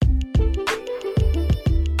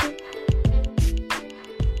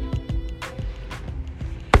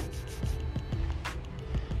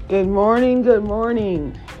Good morning, good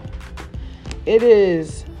morning. It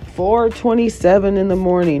is 4:27 in the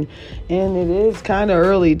morning, and it is kind of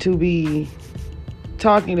early to be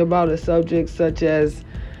talking about a subject such as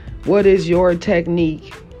what is your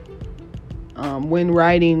technique when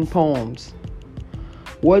writing poems?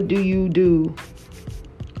 What do you do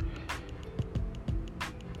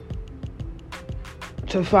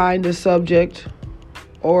to find a subject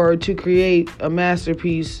or to create a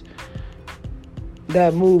masterpiece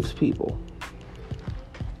that moves people?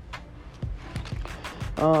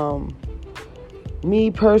 Me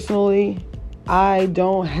personally, I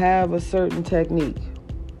don't have a certain technique.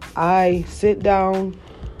 I sit down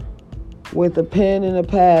with a pen and a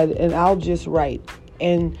pad and I'll just write,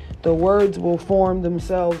 and the words will form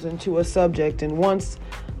themselves into a subject. And once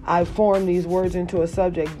I form these words into a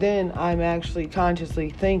subject, then I'm actually consciously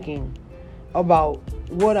thinking about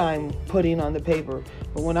what I'm putting on the paper.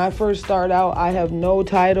 But when I first start out, I have no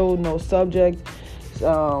title, no subject.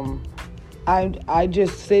 I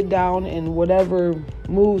just sit down, and whatever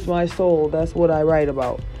moves my soul, that's what I write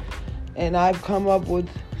about. And I've come up with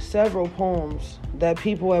several poems that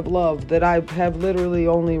people have loved that I have literally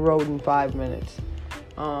only wrote in 5 minutes.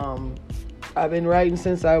 I've been writing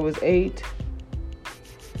since I was 8.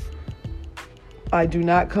 I do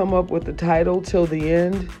not come up with the title till the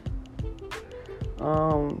end.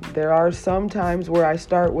 There are some times where I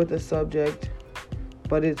start with a subject,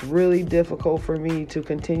 but it's really difficult for me to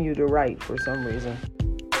continue to write for some reason.